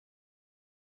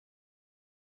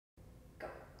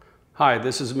Hi,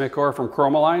 this is Mick Orr from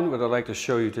ChromaLine. What I'd like to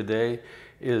show you today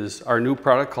is our new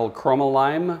product called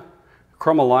ChromaLime.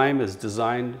 ChromaLime is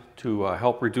designed to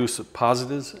help reduce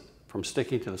positives from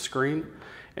sticking to the screen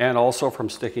and also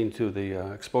from sticking to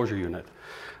the exposure unit.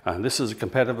 This is a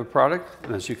competitive product,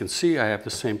 and as you can see, I have the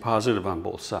same positive on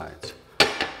both sides.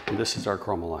 And this is our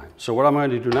ChromaLime. So what I'm going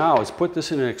to do now is put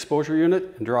this in an exposure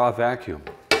unit and draw a vacuum.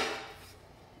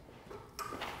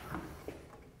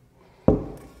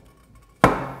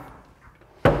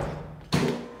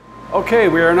 Okay,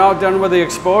 we are now done with the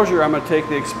exposure. I'm going to take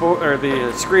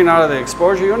the screen out of the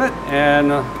exposure unit,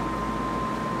 and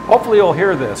hopefully you'll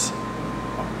hear this.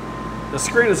 The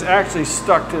screen is actually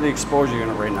stuck to the exposure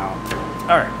unit right now.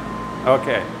 All right,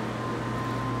 okay.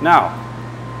 Now,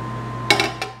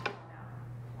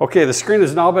 okay, the screen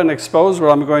has now been exposed. What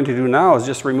I'm going to do now is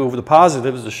just remove the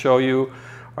positives to show you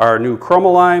our new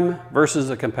ChromaLime versus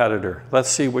a competitor. Let's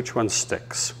see which one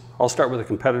sticks. I'll start with the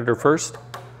competitor first.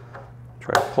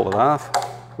 Try to pull it off.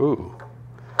 Ooh.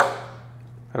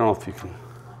 I don't know if you can.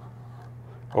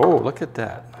 Oh, look at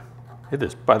that. It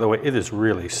is, by the way, it is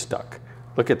really stuck.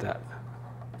 Look at that.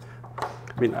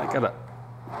 I mean, I gotta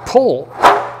pull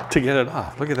to get it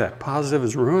off. Look at that. Positive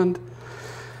is ruined.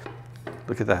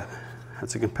 Look at that.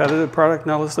 That's a competitive product.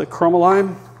 Now let's look at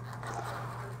ChromaLime.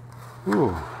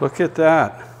 Ooh, look at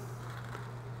that.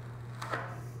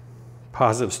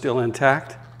 Positive still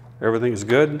intact. Everything is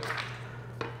good.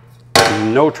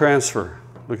 No transfer.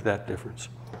 Look at that difference.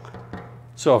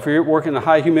 So if you're working in a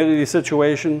high humidity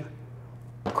situation,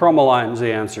 ChromaLime is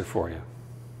the answer for you.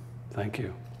 Thank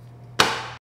you.